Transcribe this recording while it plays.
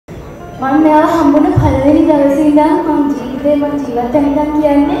මම මෙයාව හම්බුන පළවෙනි දවසේ ඉඳන් මම ජීවිතේ මම ජීවත් වෙන ඉඳන්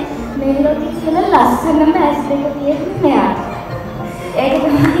කියන්නේ මේ ලෝකේ තියෙන ලස්සනම ඇස් දෙක තියෙන මෙයා. ඒක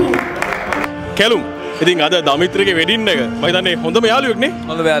තමයි. කැලුම්. ඉතින් අද දමිත්‍රිගේ වෙඩින් එක මම හිතන්නේ හොඳම යාළුවෙක් නේ?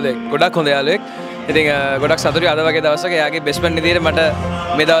 හොඳම යාළුවෙක්. ගොඩක් හොඳ යාළුවෙක්. ඉතින් ගොඩක් සතුටුයි අද වගේ දවසක එයාගේ බෙස්ට් ෆ්‍රෙන්ඩ් විදියට මට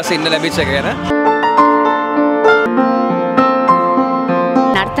මේ දවසේ ඉන්න ලැබිච්ච එක ගැන.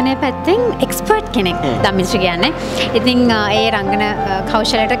 නර්තනයේ පැත්තෙන් එක්ස්පර්ට් කෙනෙක් දමිත්‍රි කියන්නේ. ඉතින් ඒ රංගන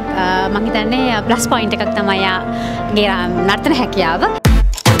කෞශලයට මම හිතන්නේ ප්ලස් පොයින්ට් එකක් තමයි යාගේ නර්තන හැකියාව.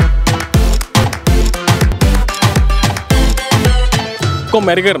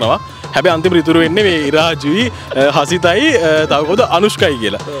 කොම්මැරි කරනවා. හැබැයි අන්තිම ඉතුරු වෙන්නේ මේ ඉරාජුයි හසිතයි තව කවුද අනුෂ්කයි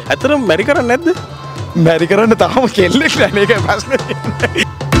කියලා. ඇත්තටම මැරි කරන්නේ නැද්ද? මැරි කරන්න තාම කෙල්ලෙක් නැහැ මේකයි ප්‍රශ්නේ.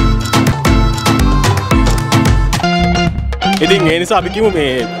 ඉතින් ඒ නිසා අපි කිව්ව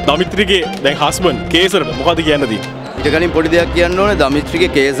මේ දමිත්‍රිගේ දැන් හස්බන්ඩ් කේසරට මොකද කියන්න තියෙන්නේ? ඊට කලින් පොඩි දෙයක් කියන්න ඕනේ.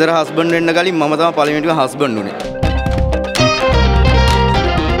 දමිත්‍රිගේ කේසර හස්බන්ඩ් වෙන්න කලින් මම තමයි පළවෙනිම හස්බන්ඩ් උනේ.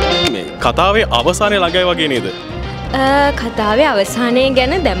 මේ කතාවේ අවසානයේ ළඟයි වගේ නේද? කතාවේ අවසානය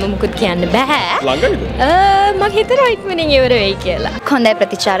ගැන දැම්ම මුකුත් කියන්න බෑ. ළඟයිද? මම හිතනවා ඉක්මනින් ඉවර වෙයි කියලා. හොඳයි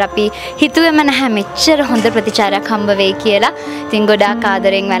ප්‍රතිචාර අපි හිතුවේම නැහැ මෙච්චර හොඳ ප්‍රතිචාරයක් හම්බ වෙයි කියලා. ඉතින් ගොඩාක්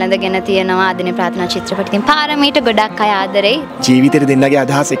ආදරෙන් වැළඳගෙන තියෙනවා ආදිනේ ප්‍රාර්ථනා චිත්‍රපටි. ඉතින් පාරමීට ගොඩාක් අය ආදරෙයි. ජීවිතේ දෙන්නගේ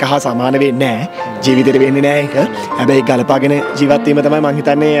අදහස් එක හා සමාන වෙන්නේ නැහැ. ජීවිතේ වෙන්නේ නැහැ ඒක. හැබැයි ගලපාගෙන ජීවත් වීම තමයි මම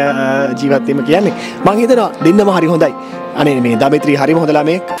හිතන්නේ ජීවත් වීම කියන්නේ. මම හිතනවා දෙන්නම හරි හොඳයි. අනේ මේ දමිත්‍රි හරිම හොඳ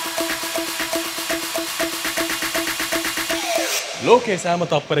ළමයෙක්. ලෝකේ සෑම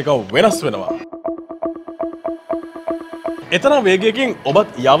තප්පරයක වෙනස් වෙනවා. එතරම් වේගයකින්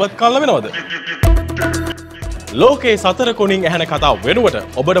ඔබත් යවත් කල්ල වෙනවද? ලෝකේ සතර කොණින් ඇහෙන කතා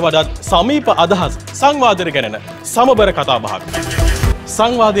වෙනුවට ඔබට වඩාත් සමීප අදහස් සංවාදයට ගැනෙන සමබර කතා බහක්.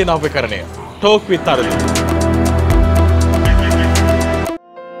 සංවාදයේ නව්‍යකරණය ටෝක් විත් තරලි.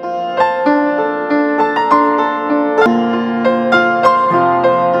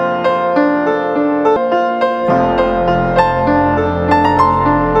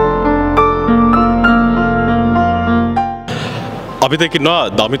 අපිට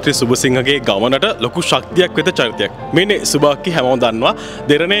කියනවා දමිත්‍රි සුබසිංහගේ ගමනට ලොකු ශක්තියක් වෙත චරිතයක්. මේනේ සුභාක්කි හැමෝම දන්නවා.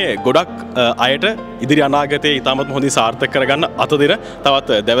 දෙරනේ ගොඩක් අයට ඉදිරි අනාගතයේ ඉතාමත් හොඳින් සාර්ථක කරගන්න අත දෙන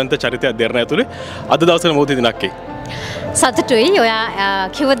තවත් දැවැන්ත චරිතයක් දෙරණ ඇතුලේ අද දවසේ මොහොතේ දිනක් එයි. සතුටුයි. ඔයා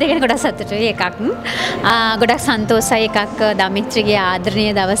කිව්ව දෙයක් ගොඩක් සතුටුයි එකක්. ගොඩක් සන්තෝෂයි එකක් දමිත්‍රිගේ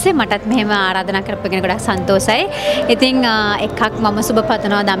ආදරණීය දවසේ මටත් මෙහෙම ආරාධනා කරපගෙන ගොඩක් සන්තෝෂයි. ඉතින් එකක් මම සුබ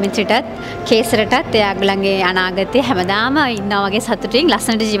පතනවා දමිත්‍රිටත් කේසරටත් එයාගලගේ අනාගතේ හැමදාම ඉන්නා වගේ සතුටින්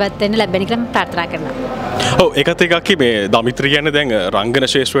ලස්සනට ජීවත් වෙන්න ලැබෙන කියලා මම ප්‍රාර්ථනා කරනවා. ඔව් ඒකත් එකක් මේ දමිත්‍රි කියන්නේ දැන් රංගන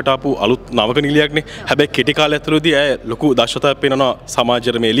ශේෂ්ත්‍රයට ආපු අලුත් නවක නිලියක්නේ. හැබැයි කෙටි කාලය ඇතුළතදී ඇය ලොකු දක්ෂතාවයක් පෙන්වනවා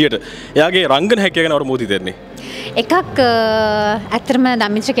සමාජයට මේ එළියට. එයාගේ රංගන හැකියාව ගැන අවර මොකද හිතන්නේ? එකක් ඇත්තටම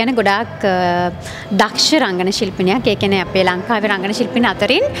දමිත්‍රි කියන්නේ ගොඩාක් දක්ෂ රංගන ශිල්පිනියක්. ඒ කියන්නේ අපේ ලංකාවේ රංගන ශිල්පින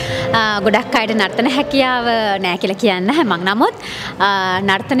අතරින් ගොඩක් අයට නර්තන හැකියාව නැහැ කියලා කියන්න මම නමුත්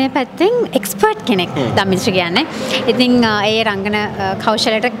නර්තනයේ පැත්තෙන් එක්ස්පර්ට් කෙනෙක් දමිත්‍රි කියන්නේ. ඉතින් ඒ රංගන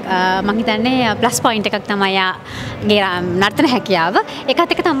කෞශලයට මම හිතන්නේ ප්ලස් පොයින්ට් එකක් තමයි යාගේ නර්තන හැකියාව.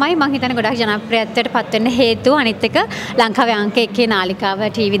 ඒකත් එක තමයි මම හිතන්නේ ගොඩක් ජනප්‍රියත්වයට පත් වෙන්න හේතුව. අනිත් එක ලංකාවේ අංක 1 නාලිකාව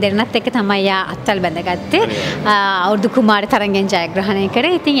ටීවී දෙරණත් එක තමයි යා අත්වල බැඳගත්තේ. අවුරුදු කුමාර තරගෙන් ජයග්‍රහණය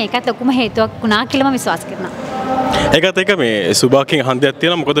කරේ. ඉතින් ඒකත් ලොකුම හේතුවක් වුණා කියලා මම විශ්වාස කරනවා. ඒකත් එක මේ සුභාකින් හන්දයක්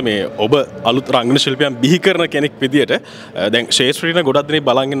තියෙනවා. මොකද මේ ඔබ අලුත් රංගන ශිල්පියන් බිහි කරන කෙනෙක් විදියට දැන් ශේෂ්ත්‍රීන ගොඩක් දෙනෙක්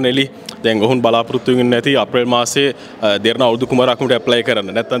බලන්ගෙන එළි දැන් ඔවුන් බලාපොරොත්තු වෙන්නේ නැති අප්‍රේල් මාසයේ දෙරණ අවුරුදු කුමාරකමට ඇප්ලයි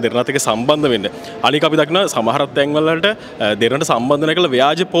කරන්න. නැත්නම් දෙරණත් එක්ක සම්බන්ධ වෙන්න. අනික අපි දක්න සමහර තැන් වලට දෙරණට සම්බන්ධ නැකලා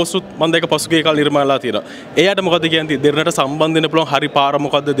ව්‍යාජ පෝස්ට් මම දැක පසුගිය කාලේ නිර්මාණලා තියෙනවා. එයාට මොකද කියන්නේ දෙරණට සම්බන්ධ වෙන්න පුළුවන් හරි පාර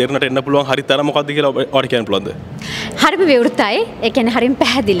මොකද්ද දෙරණට එන්න පුළුවන් හරි තැන මොකද්ද කියලා ඔයාලට කියන්න පුළුවන්ද? හරිම විවෘතයි. ඒ කියන්නේ හරිම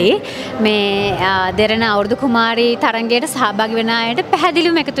පැහැදිලි. මේ දෙරණ අවුරුදු කුමාරී තරංගයට සහභාගී වෙන අයට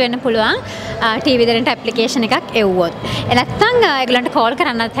පැහැදිලිවම එකතු වෙන්න පුළුවන් ටීවී දෙරණට ඇප්ලිකේෂන් එකක් එව්වොත්. ඒ නැත්නම් ඒගොල්ලන්ට කෝල්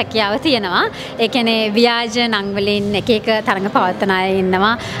කරන්නත් හැකියාව තියෙනවා. ඒ කියන්නේ ව්‍යාජ නම් වලින් එක එක තරඟ පවත්වන අය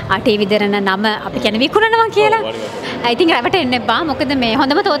ඉන්නවා. ටීවී දෙරණ නම අපි කියන්නේ විකුණනවා කියලා. I think රැවටෙන්න එපා. මොකද මේ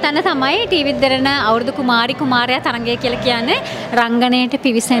හොඳම තෝතන්න තමයි ටීවී දෙරණ අවුරුදු කුමාරයා තරඟය කියලා කියන්නේ රංගනයට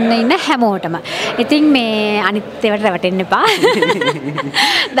පිවිසෙන්න ඉන්න හැමෝටම. ඉතින් මේ අනිත් ඒවට රැවටෙන්න එපා.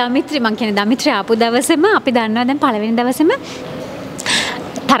 දමිත්‍රි මං කියන්නේ දමිත්‍රි ආපු දවසේම අපි දන්නවා දැන් පළවෙනි දවසේම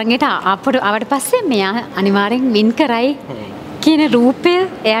තරඟයට ආවට පස්සේ මෙයා අනිවාර්යෙන් වින් කරයි කියන රූපය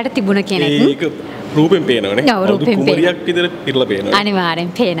එයාට තිබුණ කෙනෙක්. ඒක රූපෙන් පේනවනේ. කුමරියක් විදිහට පිරලා පේනවා.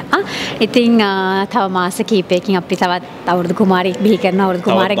 අනිවාර්යෙන් පේනවා. ඉතින් තව මාස කිහිපයකින් අපි තවත් අවුරුදු කුමාරියෙක් බිහි කරනවා අවුරුදු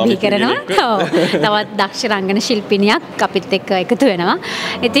කුමාරයෙක් බිහි කරනවා. තවත් දක්ෂ රංගන ශිල්පිනියක් අපිත් එක්ක එකතු වෙනවා.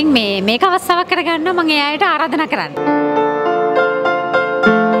 ඉතින් මේක අවස්ථාවක් කරගන්න මම එයාට ආරාධනා කරනවා.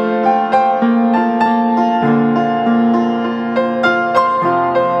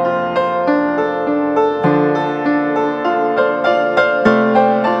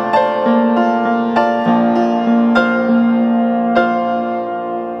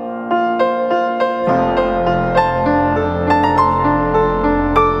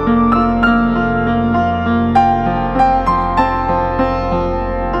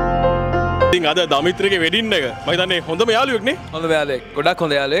 අද දමිත්‍රගේ වෙඩින් එක මම හිතන්නේ හොඳම යාළුවෙක් නේ. හොඳම යාළුවෙක්. ගොඩක්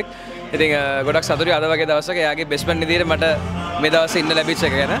හොඳ යාළුවෙක්. ඉතින් ගොඩක් සතුටුයි අද වගේ දවසක එයාගේ බෙස්ට් ෆ්‍රෙන්ඩ් විදිහට මට මේ දවසේ ඉන්න ලැබිච්ච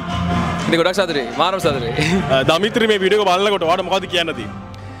එක ගැන. ඉතින් ගොඩක් සතුටුයි. මානව සතුටුයි. දමිත්‍රි මේ වීඩියෝ එක බලනකොට ඔයාලට මොකවද කියන්න තියෙන්නේ?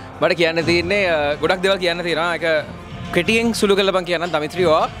 මට කියන්න තියෙන්නේ ගොඩක් දේවල් කියන්න තියෙනවා. ඒක කෙටියෙන් සුළු කරලා බං කියන්නම් දමිත්‍රි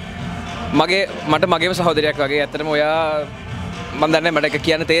ඔයා මට මගේම සහෝදරයක් වගේ. ඇත්තටම ඔයා මම දන්නේ මට ඒක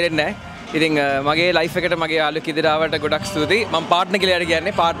කියන්න තේරෙන්නේ නැහැ. ඉතින් මගේ ලයිෆ් එකට මගේ යාළුවෙක් ඉදිරියට ආවට ගොඩක් ස්තුතියි. මම පාර්ට්නර් කියලා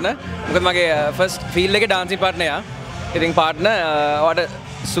කියන්නේ පාර්ට්නර්. මොකද මගේ ෆස්ට් ෆීල්ඩ් එකේ ඩාන්සින් පාර්ට්නර් යා. ඉතින් පාර්ට්නර් ඔයාට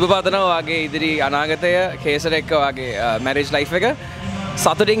සුබ පාතනවා ඔයාගේ ඉදිරි අනාගතය කේසර එක්ක ඔයාගේ මැරේජ් ලයිෆ් එක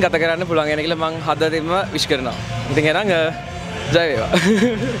සතුටින් ගත කරන්න පුළුවන් වෙන කියලා මම හදවතින්ම විශ් කරනවා. ඉතින් එහෙනම් ජය වේවා.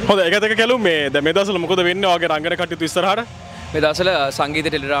 හොඳයි ඒකත් එක්ක කැලුම් මේ දවස්වල මොකද වෙන්නේ ඔයාගේ රංගන කටයුතු ඉස්සරහට? මේ දවස්වල සංගීත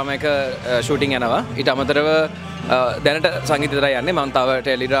ටෙලිඩ්‍රාමා එක ෂූටින් යනවා. ඊට අමතරව දැනට සංගීත විතරයි යන්නේ. මම තව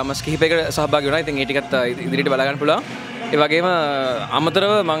ටෙලිඩ්‍රාමාස් කිහිපයකට සහභාගී වුණා. ඉතින් ඒ ටිකත් ඉදිරියට බලා ගන්න පුළුවන්. ඒ වගේම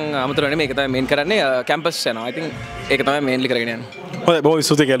අමතරව නෙමෙයි ඒක තමයි මේන් කරන්නේ කැම්පස් යනවා. ඉතින් ඒක තමයි මේන්ලි කරගෙන යන්නේ. හොඳයි බොහොම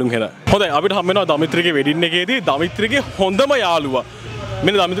ස්තුතියි කැලුම් හෙන. හොඳයි අපිට හම් වෙනවා දමිත්‍රිගේ වෙඩින් එකේදී දමිත්‍රිගේ හොඳම යාළුවා.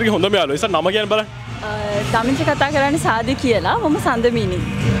 මෙන්න දමිත්‍රිගේ හොඳම යාළුවා. ඉතින් නම කියන්න බලන්න. දමිත්‍රි කතා කරන්නේ සාදි කියලා. මම සඳමිනි.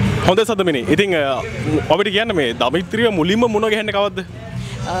 හොඳයි සඳමිනි. ඉතින් අපිට කියන්න මේ දමිත්‍රිව මුලින්ම මුණ ගැහෙන්නේ කවද්ද?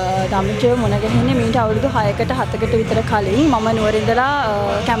 දමිත්‍රිව මුණ ගැහෙන්නේ මීට අවුරුදු 6කට 7කට විතර කලින් මම නුවරින්දලා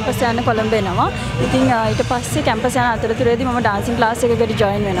කැම්පස් යන්න කොළඹ එනවා. ඉතින් ඊට පස්සේ කැම්පස් යන අතරතුරේදී මම ඩාන්සින් ක්ලාස් එකකට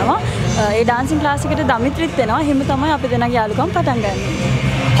ජොයින් වෙනවා. ඒ ඩාන්සින් ක්ලාස් එකට දමිත්‍රිත් එනවා. එහෙම තමයි අපි දෙනාගේ යාළුකම් පටන් ගන්නේ.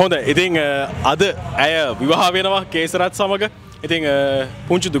 හොඳයි. ඉතින් අද ඇය විවාහ වෙනවා කේසරත් සමග. ඉතින්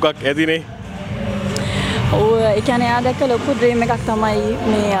පුංචි දුකක් ඇතිනේ. ඒ කියන්නේ එයා දැක්ක ලොකු ඩ්‍රීම් එකක් තමයි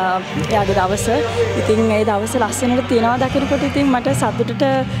මේ එයාගේ දවස. ඉතින් ඒ දවස ලස්සනට තියනවා දකිනකොට ඉතින් මට සතුටට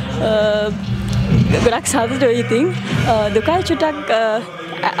ගොඩක් සතුටුයි. ඉතින් දුකයි චුට්ටක්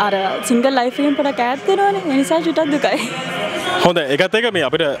අර සිංගල් ලයිෆ් එකෙන් පොඩක් ඈත් වෙනවනේ. ඒ නිසා චුට්ටක් දුකයි. හොඳයි ඒකත් එක මේ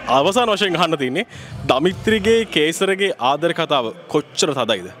අපිට අවසාන වශයෙන් අහන්න තියෙන්නේ දමිත්‍රිගේ කේසරගේ ආදර කතාව කොච්චර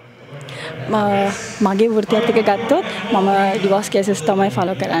තදයිද? මගේ වෘත්තියත් එක්ක ගත්තොත් මම ඩිවෝස් කේසස් තමයි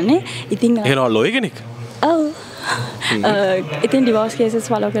ෆලෝ කරන්නේ. ඉතින් එහෙනම් ලෝයි කෙනෙක්? ඔව්. ඉතින් ඩිවෝස් කේසස්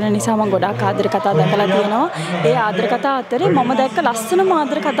ෆලෝ කරන නිසා මම ගොඩාක් ආදර කතා දැකලා තියෙනවා. ඒ ආදර කතා අතරේ මම දැක්ක ලස්සනම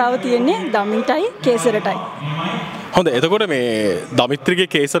ආදර කතාව තියෙන්නේ දමින්ටයි කේසරටයි. හොඳයි එතකොට මේ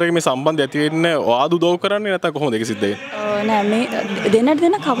දමිත්‍රිගේ කේසරගේ මේ සම්බන්ධය ඇති වෙන්න ඔයාද උදව් කරන්නේ නැත්නම් කොහොමද ඒක සිද්ධ වෙන්නේ? නෑ මේ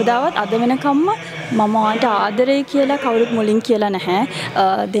දෙන්න කවදාවත් අද වෙනකම්ම මම ඔයාට ආදරේ කියලා කවුරුත් මුලින් කියලා නැහැ.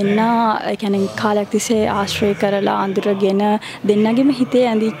 දෙන්න ඒ කියන්නේ කාලයක් තිස්සේ ආශ්‍රය කරලා අඳුරගෙන දෙන්නගෙම හිතේ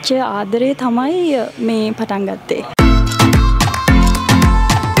ඇඳිච්ච ආදරේ තමයි මේ පටන් ගත්තේ.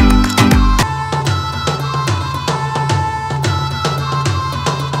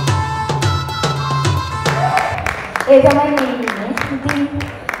 ඒ තමයි මේ ඉන්නේ. ඉතින්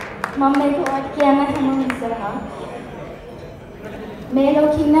මම මේක ඔයාලට කියන්න හැමෝම ඉස්සරහා මේ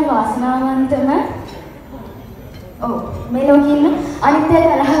ලෝකේ ඉන්න වාසනාවන්තම මේ ලෝකේ ඉන්න අනිත් අය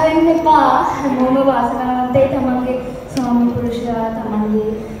තරහ වෙන්න එපා. හැමෝම වාසනාවන්තයි. තමන්ගේ ස්වාමි පුරුෂයා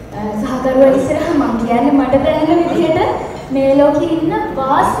තමන්ගේ සහකරුවා ඉස්සරහා මම කියන්නේ මට දැනෙන විදිහට මේ ලෝකේ ඉන්න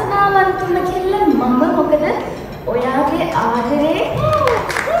වාසනාවන්තම කියලා මම මොකද ඔයාගේ ආදරේ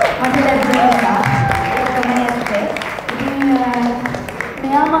මට ලැබුණා.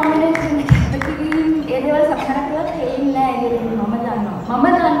 මෙයා මම ඒ දේවල් සම්පූර්ණ කරලා තේින්නේ නැහැ ඒක මම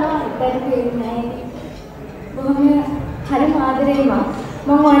දන්නවා ඒකට තේින්නේ නැහැ. බොහොම හරි ආදරේ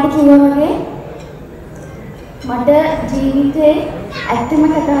මම ඔයාලට කිව්වා වගේ මට ජීවිතේ ඇත්තම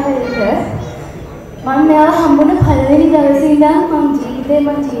කතාව එක මම මෙයාව හම්බුන පළවෙනි දවසේ ඉඳන් මම ජීවිතේ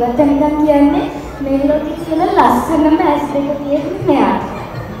මම ජීවත් වෙන ඉඳන් කියන්නේ මේ ලෝකේ තියෙන ලස්සනම ඇස් දෙක තියෙන මෙයා.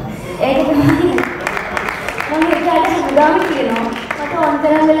 ඒක තමයි මම හිතාට හදාම කියනවා මට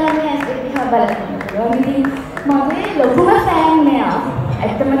ඔන්තරම් වෙලා මේ ඇස් දෙක දිහා බලන්න. ඉතින් මගේ ලොකුම ෆෑන් මෙයා.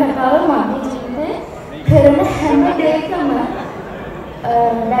 ඇත්තම කතාව මගේ ජීවිතේ කරන හැම දෙයකම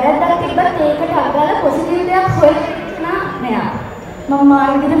වැරද්දක් තිබ්බත් ඒකට අදාළ පොසිටිව් දෙයක් හොයන මෙයා. මම මාර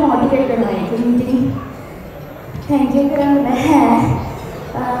විදිහට මොටිවේට් කරනවා ඒක. ඉතින් තැන්ක් යූ කරන්න බෑ.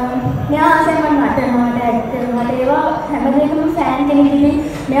 මෙයා ආසෙන් මම නටනවාට ඇක්ට් කරනවාට ඒවා හැම දෙයකම ෆෑන් කෙනෙක් ඉන්නේ.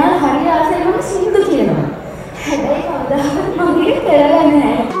 මෙයා හරිය ආසෙන් මම සින්දු කියනවා. හැබැයි කවදාවත් මගේ කරලා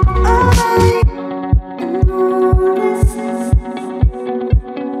නැහැ.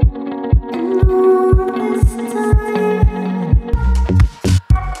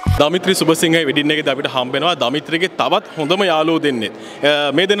 Damithri Subasinghe වෙඩින් එකේදී අපිට හම්බ වෙනවා දමිත්‍රිගේ තවත් හොඳම යාළුවෝ දෙන්නේ.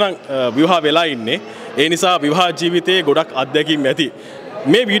 මේ දෙන්නා විවාහ වෙලා ඉන්නේ. ඒ නිසා විවාහ ජීවිතයේ ගොඩක් අත්දැකීම් ඇති.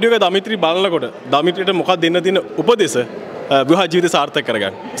 මේ වීඩියෝ එක දමිත්‍රි බලනකොට දමිත්‍රිට මොකක්ද දෙන්න තියෙන උපදේශ විවාහ ජීවිතය සාර්ථක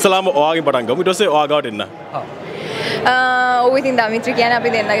කරගන්න. ඉස්ලාම ඔයාගෙන් පටන් ගමු. ඊට පස්සේ ඔයා ගාවට එන්න. ඔව් ඉතින් දමිත්‍රි කියන්නේ අපි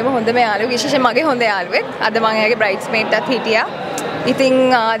දෙන්නගේම හොඳම යාළුවෙක්. විශේෂයෙන් මගේ හොඳ යාළුවෙක්. අද මම එයාගේ බ්‍රයිඩ්ස්මේඩ්ටත් හිටියා. ඉතින්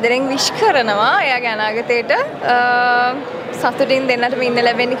ආදරෙන් විශ් කරනවා එයාගේ අනාගතයට සතුටින් දෙන්නටම ඉන්න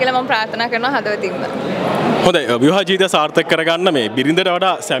ලැබෙන්න කියලා මම ප්‍රාර්ථනා කරනවා හදවතින්ම. හොඳයි විවාහ ජීවිතය සාර්ථක කරගන්න මේ බිරිඳට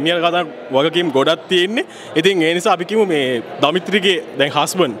වඩා සැමියා ගන්න වගකීම් ගොඩක් තියෙන්නේ. ඉතින් ඒ නිසා අපි කිමු මේ දමිත්‍රිගේ දැන්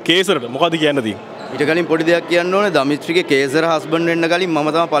හස්බන්ඩ් කේසරට මොකද කියන්න තියෙන්නේ? ඊට කලින් පොඩි දෙයක් කියන්න ඕනේ. දමිත්‍රිගේ කේසර හස්බන්ඩ් වෙන්න කලින්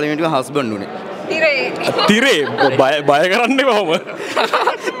මම තමයි පළවෙනිම හස්බන්ඩ් උනේ. තිරේ බය කරන්නේ කොහොම?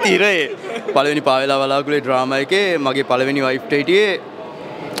 තිරේ පළවෙනි පාවෙලා වලාකුලේ ඩ්‍රාමා එකේ මගේ පළවෙනි වයිෆ්ට හිටියේ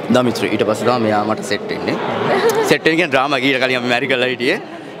දමිත්‍රි. ඊට පස්සේ තමයි මෙයා මට සෙට් වෙන්නේ. සෙට් වෙන කියන්නේ ඩ්‍රාමා ඊට කලින් අපි මැරි කරලා හිටියේ.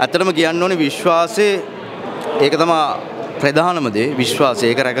 ඇත්තටම කියන්න ඕනේ විශ්වාසයේ ඒක තමයි ප්‍රධානම දේ.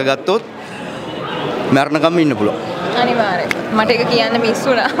 විශ්වාසය ඒක රැකගත්තොත් මරණකම් ඉන්න පුළුවන්. අනිවාර්යයෙන්. මට ඒක කියන්න මිස්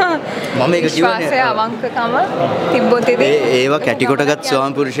වුණා. මම ඒක විශ්වාසය අවංකකම තිබ්බොත් ඒවා කැටි කොටගත්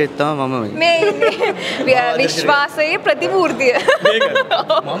ස්වාම පුරුෂයෙක් තමයි මම මේ විශ්වාසයේ ප්‍රතිපූර්තිය.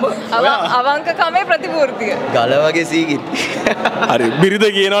 අවංකකමේ ප්‍රතිපූර්තිය. ගල වගේ සීගිත්. හරි බිරිඳ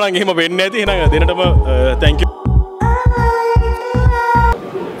කියනවා නම් එහෙම වෙන්නේ නැති. එහෙනම් දෙන්නටම thank you.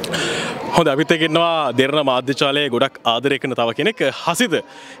 හොඳ අපිත් එක්ක ඉන්නවා දෙරණ මාධ්‍යචාලයේ ගොඩක් ආදරය කරන තව කෙනෙක් හසිත.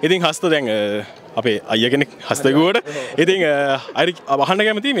 ඉතින් හස්ත දැන් අපේ අයියා කෙනෙක් හස්ත ගුවට. ඉතින් අරි අහන්න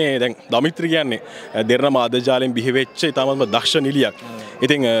කැමතියි මේ දැන් දමිත්‍රි කියන්නේ දෙරණ මාධ්‍යචාලයෙන් බිහි වෙච්ච ඉතාමත්ම දක්ෂ නිලියක්.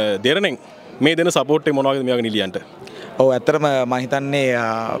 ඉතින් දෙරණෙන් මේ දෙන සපෝට් එක මොන වගේද මේ වගේ නිලියන්ට? ඔව් ඇත්තටම මම හිතන්නේ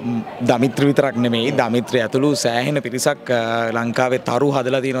දමිත්‍රි විතරක් නෙමෙයි දමිත්‍රි ඇතුළු සෑහෙන පිරිසක් ලංකාවේ තරු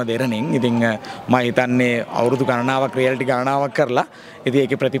හදලා තියෙනවා දෙරණෙන්. ඉතින් මම හිතන්නේ අවුරුදු ගණනාවක් රියැලිටි ගණනාවක් කරලා ඉතින්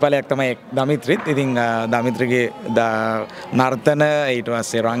ඒකේ ප්‍රතිඵලයක් තමයි දමිත්‍රිත්. ඉතින් දමිත්‍රිගේ නර්තන ඊට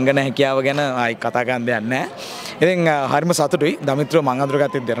පස්සේ රංගන හැකියාව ගැන ආයි කතා කරන්න දෙයක් නැහැ. ඉතින් හරිම සතුටුයි දමිත්‍රිව මම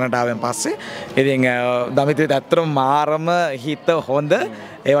අඳුරගත්තේ දෙරණට ආවෙන් පස්සේ. ඉතින් දමිත්‍රිත් ඇත්තටම මාරම හිත හොඳ.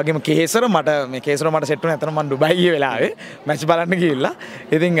 ඒ වගේම කේසර මට සෙට් වුණා. ඇත්තටම මම ඩුබයි ගිය වෙලාවේ මැච් බලන්න ගිහිල්ලා.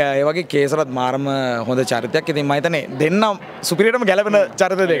 ඉතින් ඒ වගේ කේසරත් මාරම හොඳ චරිතයක්. ඉතින් මම හිතන්නේ දෙන්නම් සුපිරියටම ගැලපෙන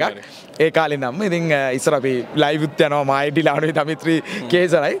චරිත දෙකක්. ඒ කාලේ නම් ඉතින් ඉස්සර අපි ලයිව් උත් යනවා මායිඩි ලානුයි දමිත්‍රි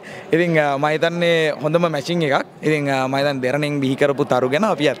කේසරයි. ඉතින් මම හිතන්නේ හොඳම මැචින් එකක්. ඉතින් මම හිතන්නේ දෙරණෙන් බිහි කරපු තරු ගැන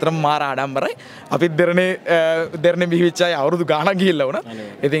අපි ඇත්තටම මාර ආඩම්බරයි. අපිත් දෙරණේ බිහි වෙච්ච අය අවුරුදු ගාණක් ගිහිල්ලා වුණා.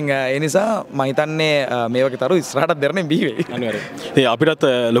 ඉතින් ඒ නිසා මම හිතන්නේ මේ වගේ තරු ඉස්සරහට දෙරණෙන් බිහි වෙයි. අනිවාර්යයෙන්. අපිටත්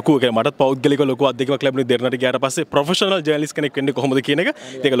ලොකු මටත් පෞද්ගලික ලොකු අත්දැකීමක් ලැබුණේ දෙරණට ගියාට පස්සේ ප්‍රොෆෙෂනල් ජර්නලිස්ට් කෙනෙක් වෙන්නේ කොහොමද කියන එක.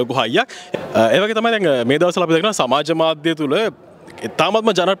 ඒක ලොකු හයියක්. ඒ වගේ තමයි දැන් මේ දවස්වල අපි දකිනවා සමාජ මාධ්‍ය තුල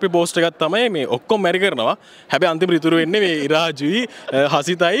තාමත්ම ජනප්‍රිය පෝස්ට් එකක් තමයි මේ ඔක්කොම මැරි කරනවා. හැබැයි අන්තිම ඍතුරු වෙන්නේ මේ ඉරාජුයි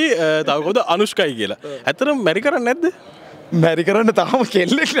හසිතයි තව කවුද අනුෂ්කයි කියලා. ඇත්තටම මැරි කරන්නේ නැද්ද? මැරි කරන්න තාම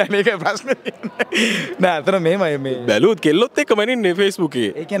කෙල්ලෙක් නැහැ. ඒක ප්‍රශ්නේ. නෑ අතන මෙහෙමයි මේ බැලුවොත් කෙල්ලොත් එක්ක මනින්නේ Facebook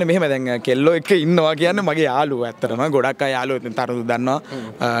එකේ. ඒ කියන්නේ මෙහෙම දැන් කෙල්ලෝ එක්ක ඉන්නවා කියන්නේ මගේ යාළුවෝ ඇත්තටම ගොඩක් අය යාළුවෝ තරුදු දන්නවා.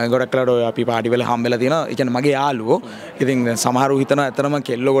 ගොඩක් කලට ඔය අපි පාටි වල හම්බෙලා තියෙනවා. ඒ කියන්නේ මගේ යාළුවෝ. ඉතින් සමහරව හිතනවා ඇත්තටම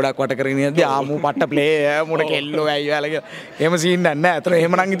කෙල්ලෝ ගොඩක් වට කරගෙන ඉඳි ආමු පට්ට ප්ලේ මුණ කෙල්ලෝ ඇයි යාලා කියලා. එහෙම සීන් නැහැ. ඇත්තට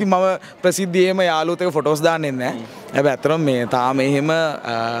එහෙමනම් ඉතින් මම ප්‍රසිද්ධියේම යාළුවෝත් එක්ක ෆොටෝස් දාන්නේ නැහැ. හැබැයි ඇත්තටම මේ තාම එහෙම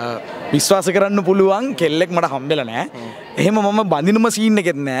විශ්වාස කරන්න පුළුවන් කෙල්ලෙක් මට හම්බෙලා නැහැ. එහෙම මම බඳිනම සීන්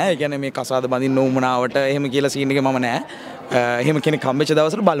එකෙත් නෑ. ඒ කියන්නේ මේ කසාද බඳින්න උමනාවට එහෙම කියලා සීන් එකේ මම නෑ. එහෙම කෙනෙක් හම්බෙච්ච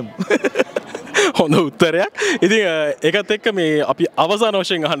දවසට බලමු. හොඳ උත්තරයක්. ඉතින් ඒකත් එක්ක මේ අපි අවසාන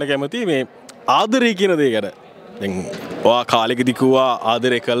වශයෙන් අහන්න කැමති මේ ආදරය කියන දේ ගැන. දැන් ඔයා කාලෙකදී කිව්වා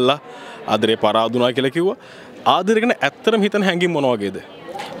ආදරය කළා, ආදරේ පරාදුනා කියලා කිව්වා. ආදරය ගැන ඇත්තටම හිතන හැඟීම් මොන වගේද?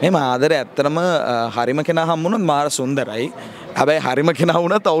 මේ ආදරය ඇත්තටම හරිම කෙනා හම්බුනොත් මාර සුන්දරයි. හැබැයි හරිම කෙනා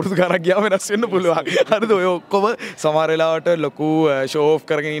වුණත් අවුරුදු ගණක් ගියාම වෙනස් වෙන්න පුළුවන්. හරිද? ඔය ඔක්කොම සමහර වෙලාවට ලොකු ෂෝ ඔෆ්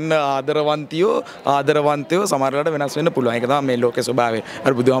කරගෙන ඉන්න ආදරවන්තයෝ සමහර වෙලාවට වෙනස් වෙන්න පුළුවන්. ඒක තමයි මේ ලෝකේ ස්වභාවය.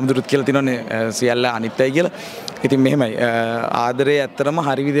 අර බුදුහාමුදුරුත් කියලා තිනවනේ සියල්ල අනිත්‍යයි කියලා. ඉතින් මෙහෙමයි. ආදරේ ඇත්තටම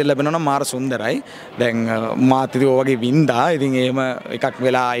හරි විදිහට ලැබෙනවා නම් මාර සුන්දරයි. දැන් මාත් ඉතින් ඔය වගේ වින්දා. ඉතින් එහෙම එකක්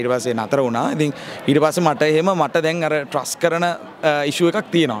වෙලා ඊට පස්සේ නතර වුණා. ඉතින් ඊට පස්සේ මට දැන් අර ට්‍රස්ට් කරන ඉෂුව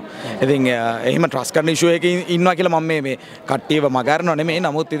එකක් තියෙනවා. ඉතින් එහෙම ට්‍රස්ට් කරන ඉෂුව එකේ ඉන්නවා කියලා මම මේ කට්ටියව මගහරනව නෙමෙයි.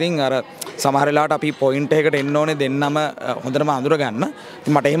 නමුත් ඉතින් අර සමහර වෙලාවට අපි පොයින්ට් එකකට එන්න ඕනේ දෙන්නම හොඳටම අඳුර ගන්න.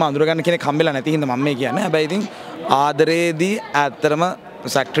 ඉතින් මට එහෙම අඳුර ගන්න කෙනෙක් හම්බෙලා නැති හින්දා මම මේ කියන්නේ. හැබැයි ඉතින් ආදරේදී ඇත්තටම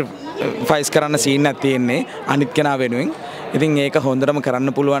සැක්‍රිෆයිස් කරන්න සීන් එකක් තියෙන්නේ අනිත් කෙනා වෙනුවෙන්. ඉතින් ඒක හොඳටම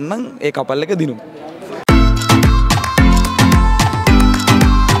කරන්න පුළුවන් නම් ඒ කපල් එක දිනුම්.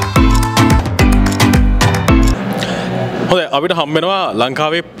 හොඳයි අපිට හම්බෙනවා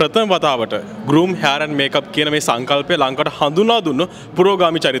ලංකාවේ ප්‍රථම වතාවට ගෲම් hair and makeup කියන මේ සංකල්පය ලංකාවට හඳුනා දුන්න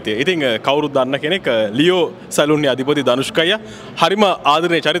පුරෝගාමි චරිතය. ඉතින් කවුරුත් දන්න කෙනෙක් ලියෝ සැලුන්ගේ අධිපති ධනුෂ්කය හරිම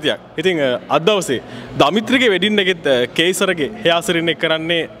ආදරණීය චරිතයක්. ඉතින් අද දවසේ දමිත්‍රිගේ වෙඩින් එකෙත් කේසරගේ hair salon එක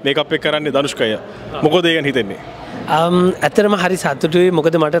කරන්නේ මේකප් එක කරන්නේ ධනුෂ්කය. මොකද ඒ ගැන හිතෙන්නේ? ඇතරම හරි සතුටුයි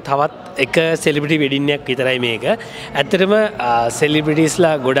මොකද මට තවත් එක සෙලිබ්‍රිටි වෙඩින්නයක් විතරයි මේක. ඇත්තටම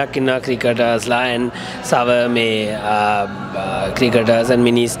සෙලිබ්‍රිටිස්ලා ගොඩක් ඉන්නවා ක්‍රිකටර්ස්ලා and සව මේ ක්‍රිකටර්ස් and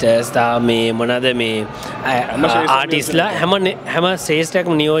මිනිස්ටර්ස් තා මේ මොනවාද මේ ආටිස්ට්ලා හැම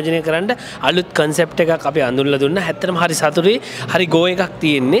ශ්‍රේෂ්ඨයක්ම නියෝජනය කරන්න අලුත් කන්සෙප්ට් එකක් අපි අඳුන්ලා දුන්නා. ඇත්තටම හරි සතුටුයි. හරි ගෝ එකක්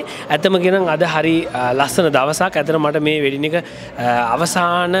තියෙන්නේ. ඇත්තම කියනනම් අද හරි ලස්සන දවසක්. ඇත්තටම මට මේ වෙඩින් එක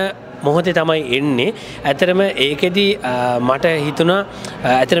අවසාන මොහොතේ තමයි එන්නේ. ඇතරම ඒකෙදි මට හිතුණා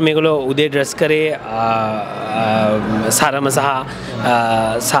ඇතර මේගොල්ලෝ උදේ ඩ්‍රෙස් කරේ සරම සහ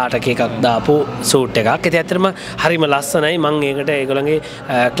සාටක එකක් දාපු සූට් එකක්. ඉතින් ඇත්තටම හරිම ලස්සනයි. මම ඒකට ඒගොල්ලන්ගේ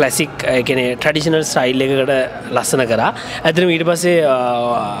ක්ලාසික් ඒ කියන්නේ ට්‍රැඩිෂනල් ස්ටයිල් එකකට ලස්සන කරා. ඇත්තටම ඊට පස්සේ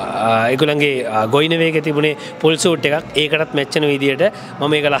ඒගොල්ලන්ගේ ගොයින වේගේ තිබුණේ පොල් සූට් එකක්. ඒකටත් මැච් වෙන විදියට මම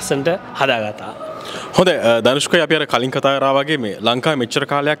මේක ලස්සනට හදාගත්තා. හොඳයි ධනුෂ්කයි අපි අර කලින් කතා කරා වගේ මේ ලංකාවේ මෙච්චර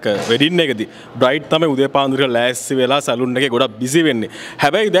කාලයක් වෙඩින් එකදී බ්‍රයිඩ් තමයි උදේ පාන්දර ලෑස්ති වෙලා සැලුන් එකේ ගොඩක් බිසි වෙන්නේ.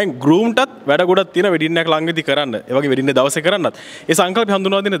 හැබැයි දැන් ගෲම්ටත් වැඩ ගොඩක් තියෙන වෙඩින් එකක් ළඟදී කරන්න. ඒ වගේ වෙඩින් දවසේ කරන්නත්. ඒ සංකල්පය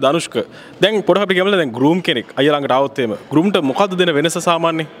හඳුන්වා දෙන්නේ ධනුෂ්ක. දැන් පොඩක් අපි කියමු දැන් ගෲම් කෙනෙක් අයියා ළඟට ආවොත් එහෙම ගෲම්ට මොකද්ද දෙන වෙනස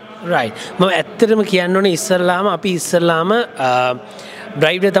සාමාන්‍යයෙන්? රයිට්. මම ඇත්තටම කියන්න ඕනේ ඉස්සරලාම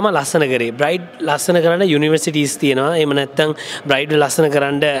බ්‍රයිඩ් තමයි ලස්සන කරේ. බ්‍රයිඩ් ලස්සන කරන්න යුනිවර්සිටිස් තියෙනවා. එහෙම නැත්නම් බ්‍රයිඩ් ලස්සන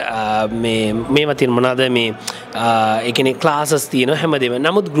කරන්න මේවා තියෙන මොනවාද මේ ඒ කියන්නේ ක්ලාසස් තියෙනවා හැමදේම.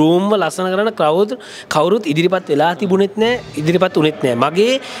 නමුත් ගෲම්ව ලස්සන කරන්න කවුරුත් ඉදිරිපත් වෙලා තිබුණෙත් නැහැ, ඉදිරිපත් උනේත් නැහැ.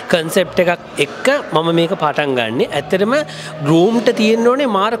 මගේ කන්සෙප්ට් එකක් එක්ක මම මේක පටන් ගන්නෙ. ඇත්තටම ගෲම්ට තියෙන්න ඕනේ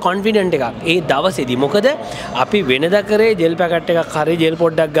මාර කොන්ෆිඩන්ට් එකක්. ඒ දවසේදී මොකද අපි වෙනදා කරේ ජෙල් පැකට් එකක් හරි ජෙල්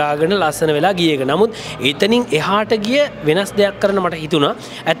පොඩ්ඩක් ගාගෙන ලස්සන වෙලා ගිය එක. නමුත් එතනින් එහාට ගිය වෙනස් දෙයක් කරන්න මට හිතුණා.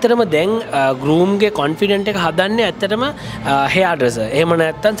 ඇත්තටම දැන් ගෲම්ගේ කොන්ෆිඩන්ට් එක හදන්නේ ඇත්තටම හෙයාර් ඩ්‍රෙසර්. එහෙම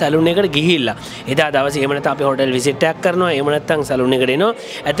නැත්නම් සැලුන් එකට ගිහිල්ලා. එදා දවසේ එහෙම නැත්නම් අපි හොටෙල් විසිට් එකක් කරනවා. එහෙම නැත්නම් සැලුන් එකට එනවා.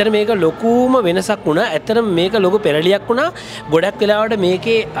 ඇත්තට මේක ලොකුම වෙනසක් වුණා. ඇත්තටම මේක ලොකු පෙරලියක් වුණා. ගොඩක් වෙලාවට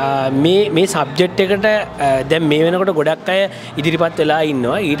මේකේ මේ සබ්ජෙක්ට් එකට දැන් මේ වෙනකොට ගොඩක් අය ඉදිරිපත් වෙලා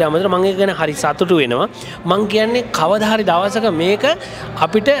ඉන්නවා. ඊට අමතරව මම ඒක ගැන හරි සතුටු වෙනවා. මම කියන්නේ කවදා හරි දවසක මේක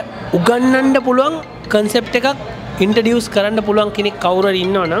අපිට උගන්වන්න පුළුවන් කන්සෙප්ට් එකක් ඉන්ට්‍රොඩියුස් කරන්න පුළුවන් කෙනෙක් කවුරු හරි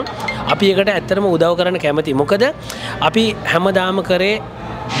ඉන්නවනම් අපි ඒකට ඇත්තටම උදව් කරන්න කැමතියි. මොකද අපි හැමදාම කරේ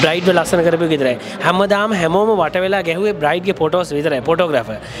බ්‍රයිඩ්ව ලස්සන කරපු විතරයි. හැමදාම හැමෝම වට වෙලා ගැහුවේ බ්‍රයිඩ්ගේ ෆොටෝස් විතරයි.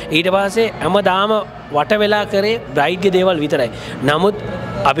 ෆොටෝග්‍රාෆර්. ඊට පස්සේ හැමදාම වට වෙලා කරේ බ්‍රයිඩ්ගේ දේවල් විතරයි. නමුත්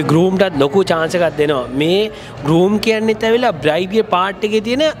අපි ගෲම්ටත් ලොකු chance එකක් දෙනවා. මේ ගෲම් කියන්නේත් ඇවිල්ලා බ්‍රයිඩ්ගේ පාර්ට් එකේ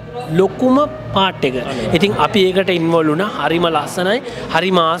තියෙන ලොකුම පාර්ට් එක. ඉතින් අපි ඒකට ඉන්වෝල්ව් වුණා. හරිම ලස්සනයි.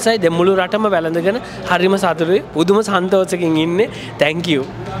 හරිම ආසයි. දැන් මුළු රටම වැළඳගෙන හරිම සතුටුයි. පුදුම සන්තෝෂකින් ඉන්නේ. thank you.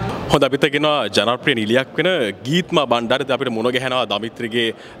 හොඳ අපිට කියනවා ජනප්‍රිය නිලියක් වෙන ගීත්මා බණ්ඩාරත් අපිට මුණ ගැහෙනවා දමිත්‍රිගේ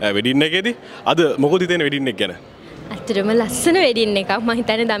වෙඩින් එකේදී. අද මොකද හිතෙන්නේ වෙඩින් එක ගැන? ඇත්තටම ලස්සන වෙඩින් එකක්. මම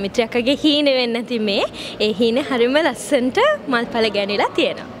හිතන්නේ දමිත්‍රි අක්කගේ හීනේ වෙන්න නැති මේ. ඒ හීනේ හරිම ලස්සනට මල්පල ගැනිලා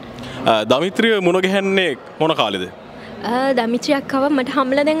තියෙනවා. දමිත්‍රිය මුණ ගැහෙන්නේ මොන කාලෙද? දමිත්‍රි අක්කව මට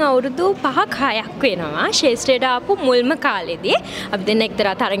හම්බලා දැන් අවුරුදු 5-6ක් වෙනවා. ශේෂ්ත්‍රයට ආපු මුල්ම කාලෙදී අපි දෙන්න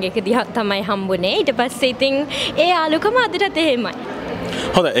එක්තරා තරඟයකදී තමයි හම්බුනේ. ඊට පස්සේ ඉතින් ඒ ආලුකම අදටත් එහෙමයි.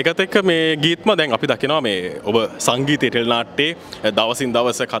 හොඳ ඒකත් එක්ක මේ ගීත්ම දැන් අපි දකිනවා මේ ඔබ සංගීතයේ ටෙලි නාට්‍යයේ දවසින්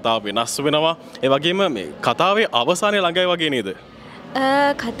දවස කතාව වෙනස් වෙනවා. ඒ වගේම මේ කතාවේ අවසානයේ ළඟයි වගේ නේද?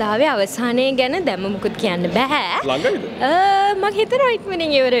 කතාවේ අවසානය ගැන දැම්ම මුකුත් කියන්න බෑ. ළඟයිද? මම හිතනවා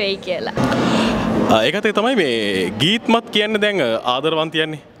ඉක්මනින් ඉවර වෙයි කියලා. ඒකත් එක්ක තමයි මේ ගීත්මත් කියන්නේ දැන්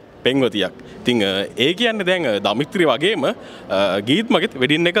ආදරවන්තියන්නේ පෙන්වතියක්. ඉතින් ඒ කියන්නේ දැන් දමිත්‍රි වගේම ගීත්මගෙත්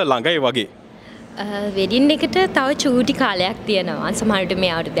වෙඩින් එක ළඟයි වගේ. වෙඩින් එකට තව චූටි කාලයක් තියෙනවා. සමහරවිට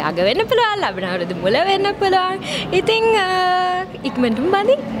මේ අවුරුද්ද අග වෙන්න පුළුවන්, ලබන අවුරුද්ද මුල වෙන්න පුළුවන්. ඉතින් ඉක්මනටම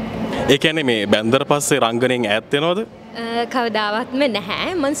බඳින්. ඒ කියන්නේ මේ බැන්දර පස්සේ රංගනයෙන් ඈත් වෙනවද? කවදාවත්ම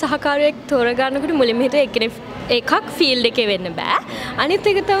නැහැ. මම සහකාරියෙක් තෝරගන්නකොට මුලින්ම හිතුවා එකක් ෆීල්ඩ් එකේ වෙන්න බෑ. අනිත්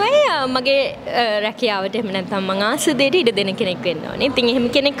එක තමයි මගේ රැකියාවට එහෙම නැත්නම් මං ආස දෙයට ඉඩ දෙන කෙනෙක් වෙන්න ඕනේ. ඉතින් එහෙම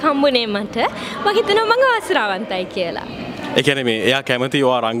කෙනෙක් හම්බුනේ මට. මම හිතනවා මං වාසනාවන්තයි කියලා. ඒ කියන්නේ මේ එයා කැමති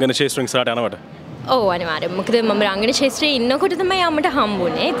ඔයා රංගන ශේෂ්ත්‍රයෙන් ඉස්සරහට යනවට? ඔව් අනිවාර්යයෙන්. මොකද මම රංගන ශාස්ත්‍රයේ ඉන්නකොට තමයි අම්මට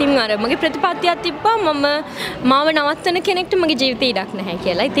හම්බුනේ. ඉතින් අර මගේ ප්‍රතිපත්තියක් තිබ්බා මාව නවත්තන කෙනෙක්ට මගේ ජීවිතේ ඉඩක් නැහැ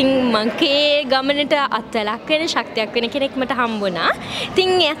කියලා. ඉතින් මගේ ගමනට අත්ලක් වෙන ශක්තියක් වෙන කෙනෙක් මට හම්බුණා. ඉතින්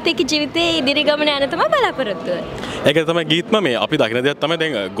ඒත් එක්ක ජීවිතේ ඉදිරි ගමන යන තමයි බලාපොරොත්තුව. ඒක තමයි ගීත්ම මේ අපි දකින දෙයක් තමයි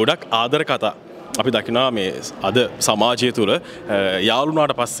දැන් ගොඩක් ආදර කතා. අපි දකිනවා මේ අද සමාජය තුළ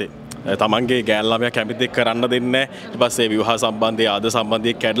යාළුනාට පස්සේ තමන්ගේ ගෑල් ළමයා කැමති දෙයක් කරන්න දෙන්නේ නැහැ. ඊට පස්සේ විවාහ සම්බන්ධය ආද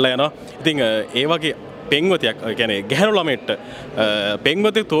සම්බන්ධය කැඩලා යනවා. ඉතින් ඒ වගේ පෙන්වතියක් කියන්නේ ගැහැණු ළමයට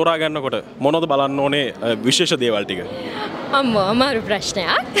පෙන්වතිය තෝරා ගන්නකොට මොනවද බලන්න ඕනේ විශේෂ දේවල් ටික? අම්මෝ අමාරු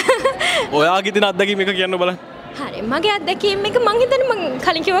ප්‍රශ්නයක්. ඔයාගේ දින අත්දැකීම එක කියන්න බලන්න. හරි මගේ අත්දැකීම් එක මං හිතන්නේ මං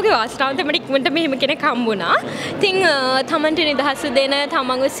කලින් කිව්වා වගේ වාසනාවන්ත මට ඉක්මනට මෙහෙම කෙනෙක් හම්බුණා. ඉතින් තමන්ට නිදහස දෙන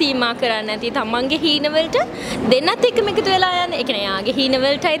තමන්ව සීමා කරන්නේ නැති තමන්ගේ හීනවලට දෙන්නත් එක්කම එකතු වෙලා යන. ඒ කියන්නේ යාගේ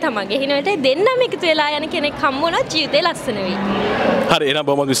හීනවලටයි තමන්ගේ හීනවලටයි දෙන්නම එකතු වෙලා යන කෙනෙක් හම්බුණා ජීවිතේ ලස්සන වෙයි. හරි එහෙනම්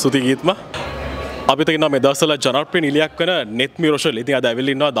බොහොම ස්තුතියි ගීත්මා. අපිට ඉන්නවා මේ දවස්වල ජනප්‍රිය නිලියක් වෙන නෙත්මි රොෂල්. ඉතින් අද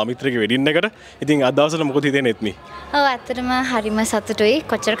ඇවිල්ලා ඉන්නවා දමිත්‍රිගේ වෙඩින් එකට. ඉතින් අද දවස්වල මොකද හිතේ නෙත්මි? ඔව් ඇත්තටම හරිම සතුටුයි.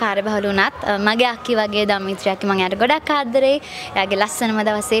 කොච්චර කාර්යබහුල වුණත් මගේ අක්කි වගේ දමිත්‍රි අක්කි මම යාට ගොඩක් ආදරෙයි. එයාගේ ලස්සනම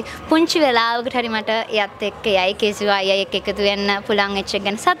දවසේ පුංචි වෙලාවකට හරි මට එයත් එක්ක එයයි කේසුවා අයියා එක්ක එකතු වෙන්න පුළුවන් වෙච්ච එක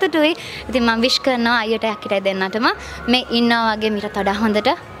ගැන සතුටුයි. ඉතින් මම විශ් කරනවා අයියට අක්කිට දෙන්නටම මේ ඉන්නවා වගේ මීට වඩා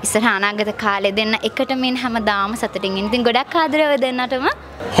හොඳට ඉස්සරහ අනාගත කාලේ දෙන්න එකටම ඉන්න හැමදාම සතුටින් ඉන්න. ඉතින් ගොඩක් ආදරේ ඔය දෙන්නටම.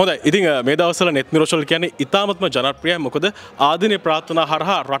 හොඳයි. ඉතින් මේ දවස්වල නෙත්මි රොෂල් කියන්නේ ඉතාමත්ම ජනප්‍රියයි. මොකද ආධුනික ප්‍රාර්ථනා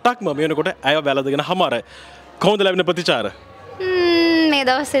හරහා රටක්ම මේ වෙනකොට ඇය වැළඳගෙන හමාරයි. කොහොමද ලැබෙන ප්‍රතිචාර? මේ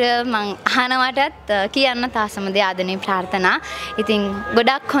දවස්වල මං අහනවටත් කියන්න තාසම දේ ආදරණීය ප්‍රාර්ථනා. ඉතින්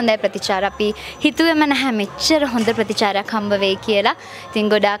ගොඩක් හොඳයි ප්‍රතිචාර. අපි හිතුවේම නැහැ මෙච්චර හොඳ ප්‍රතිචාරයක් හම්බ වෙයි කියලා.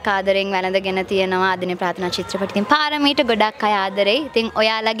 ඉතින් ගොඩක් ආදරෙන් වැළඳගෙන තියෙනවා ආදරණීය ප්‍රාර්ථනා චිත්‍රපටි. ඉතින් පාරමීට ගොඩක් අය ආදරෙයි. ඉතින්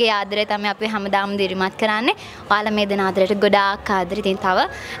ඔයාලගේ ආදරය තමයි අපි හැමදාම දිරිමත් කරන්නේ. ඔයාලා මේ දෙන ආදරයට ගොඩාක් ආදරෙයි. ඉතින් තව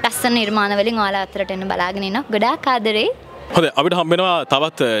ලස්සන නිර්මාණ වලින් ඔයාලා අතරට එන්න බලාගෙන ඉන්නවා. ගොඩාක් ආදරෙයි. හොඳ අපිට හම්බෙනවා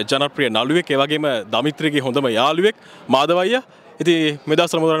තවත් ජනප්‍රිය නළුවෙක් ඒ වගේම දමිත්‍රිගේ හොඳම යාළුවෙක් මාධව අයියා. ඉතින් මේ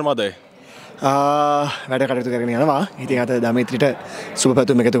දවස්වල මොනවද මාධවයි? වැඩ කටයුතු කරගෙන යනවා. ඉතින් අද දමිත්‍රිට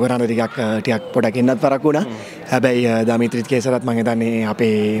සුබපැතුම් එකතු කරන්න ටිකක් පොඩක් එන්නත් වරක් වුණා. හැබැයි දමිත්‍රිත් කේසරත් මම හිතන්නේ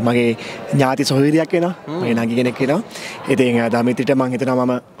මගේ ඥාති සොහොයුරියක් වෙනවා. මගේ නංගි කෙනෙක් වෙනවා. ඉතින් දමිත්‍රිට මම හිතනවා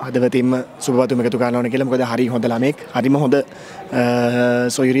මම හදවතින්ම සුබපැතුම් එකතු කරන්න ඕනේ කියලා. මොකද හරි හොඳ ළමෙක්. හරිම හොඳ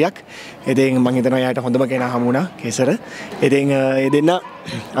සොයුරියක්. ඉතින් මම හිතනවා එයාට හොඳම කෙනා හමු වුණා කේසර. ඉතින් ඒ දෙන්න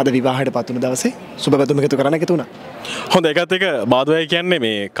අද විවාහයට පත් වුණු දවසේ සුබපැතුම් එකතු කරන්න එකතු වුණා. හොඳ ඒකත් එක මාධවයි කියන්නේ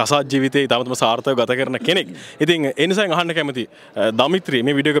මේ කසාද් ජීවිතේ ඉතාමත්ම සාර්ථකව ගත කරන කෙනෙක්. ඉතින් ඒ නිසා අහන්න කැමති දමිත්‍රි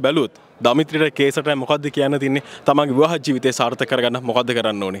මේ වීඩියෝ එක බැලුවොත් දමිත්‍රිට කේසට මොකද්ද කියන්න තින්නේ? තමන්ගේ විවාහ ජීවිතේ සාර්ථක කරගන්න මොකද්ද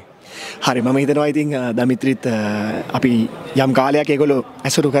කරන්න ඕනේ? හරි මම හිතනවා ඉතින් දමිත්‍රිත් අපි යම් කාලයක් ඒගොල්ලෝ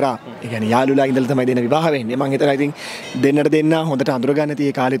ඇසුරු කරා. ඒ කියන්නේ යාළුලා ඉඳලා තමයි දෙන්න විවාහ වෙන්නේ. මම හිතනවා ඉතින් දෙන්නට දෙන්න හොඳට අඳුර ගන්න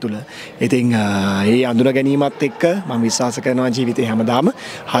tie කාලය තුල. ඉතින් ඒ අඳුර ගැනීමත් එක්ක මම විශ්වාස කරනවා ජීවිතේ හැමදාම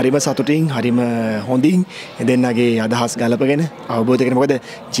හරිම සතුටින් හරිම හොඳින් දෙන්නගේ අදහස් ගලපගෙන අවබෝධ කරගෙන මොකද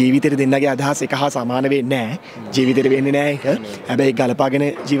ජීවිතේ දෙන්නගේ අදහස් එක හා සමාන වෙන්නේ නැහැ. ජීවිතේ වෙන්නේ නැහැ ඒක. හැබැයි ගලපාගෙන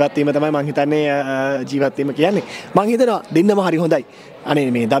ජීවත් වීම තමයි මම හිතන්නේ ජීවත් වීම කියන්නේ. මම හිතනවා දෙන්නම හරි හොඳයි.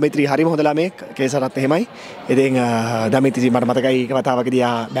 අනේ මේ දමිත්‍රි හරිම හොඳ ළමෙක් කේසරත් එහෙමයි. ඉතින් දමිත්‍රි මට මතකයි එක වතාවකදී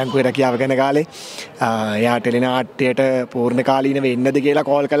බැංකුවේ රැකියාව කරන කාලේ එයා ටෙලිනාට්‍යයට පූර්ණ කාලීනව එන්නද කියලා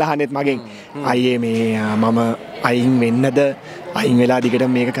කෝල් කළා අහන්නේත් මගෙන්. අයියේ මේ මම අයින් වෙන්නද අයින් වෙලා දිගට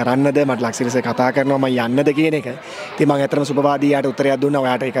මේක කරන්නද මට ලක්ෂිරස කතා කරනවා මම යන්නද කියන එක. ඉතින් මම ඇත්තටම සුබවාදී යාට උත්තරයක් දුන්නා.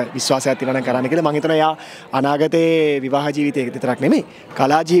 ඔයාට ඒක විශ්වාසයක් තියෙනවා නම් කරන්න කියලා. මම හිතනවා එයා අනාගතේ විවාහ ජීවිතේ විතරක් නෙමෙයි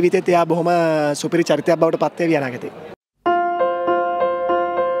කලා ජීවිතේත් එයා බොහොම සුපිරි චරිතයක් බවට පත් වෙවි අනාගතේ.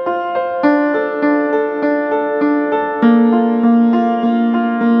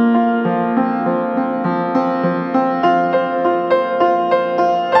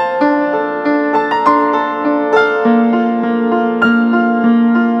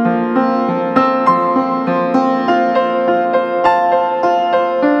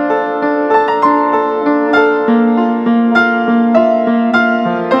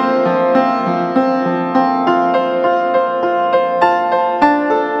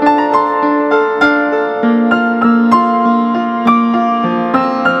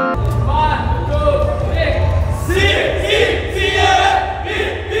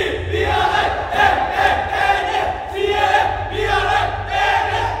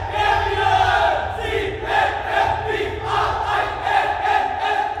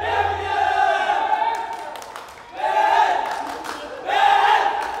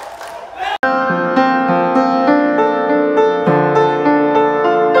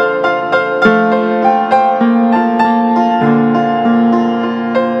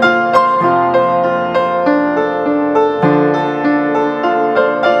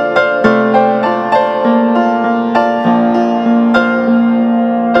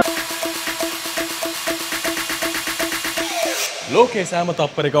 ලෝකයේ සෑම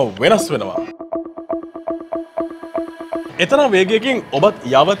තප්පරයකම වෙනස් වෙනවා. එතරම් වේගයකින් ඔබත්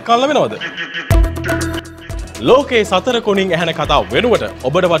යාවත් කාල වෙනවද? ලෝකයේ සතර කොණින් ඇහෙන කතා වෙනුවට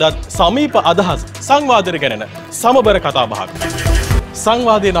ඔබට වඩාත් සමීප අදහස් සංවාදයට ගැනෙන සමබර කතා බහක්.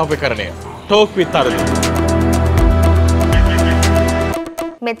 සංවාදයේ නව්‍යකරණය Talk with Tharindu.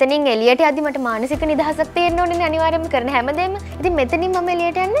 මෙතනින් එළියට යද්දි මට මානසික නිදහසක් තියෙන්න ඕනේ අනිවාර්යයෙන්ම කරන හැමදේම. ඉතින් මෙතනින් මම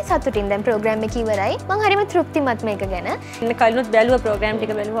එළියට යන්නේ සතුටින්. දැන් ප්‍රෝග්‍රෑම් එක ඉවරයි. මම හරිම තෘප්තිමත් මේක ගැන. ඉන්න කලිනුත් බැලුවා ප්‍රෝග්‍රෑම්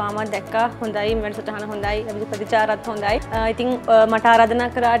ටික බැලුවාම දැක්කා හොඳයි වැඩසටහන හොඳයි අපේ ප්‍රතිචාරත් හොඳයි. ඉතින් මට ආරාධනා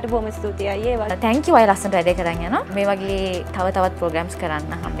කරාට බොහොම ස්තුතියි අයියේ. තැන්ක් යූ අය ලස්සනට වැඩ කරන් යනවා. මේ වගේ තවත් ප්‍රෝග්‍රෑම්ස්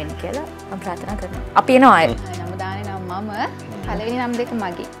කරන්න හම්බෙන්න කියලා මම ප්‍රාර්ථනා කරනවා. අපි එනවා අය. නම දාන්නේ නම් මම පළවෙනි නම් දෙක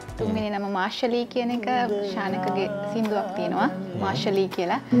මගේ. තුන්වෙනි නම මාෂලී කියන එක ශානකගේ සින්දුවක් තියෙනවා මාෂලී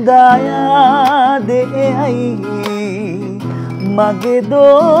කියලා. දායාදෙයි මගේ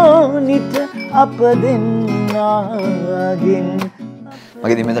දෝනිට අප දෙන්නාගෙන්.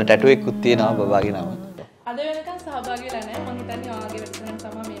 මගේ දින මෙතන ටැටු එකකුත් තියෙනවා බබාගේ නම. අද වෙනකන් සහභාගී වෙලා නැහැ. මම හිතන්නේ ආගේ වෙනකන්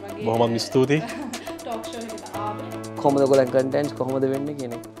තමයි මේ වගේ බොහොම ස්තුතියි. ටොක් ෂෝ එකට ආවේ. කොහොමද ඔයගොල්ලන් කන්ටෙන්ට්ස් කොහොමද වෙන්නේ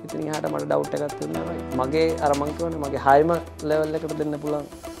කියන එක. ඉතින් එහාට මට ඩවුට් එකක් තිබුණා. මගේ අර මං කියවනේ මගේ හයිම ලෙවල් එකට දෙන්න පුළුවන්.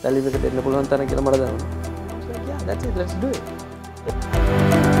 වැලියු එක දෙන්න පුළුවන් තරම් කියලා මට දැනුණා. So yeah, that's it. Let's do it.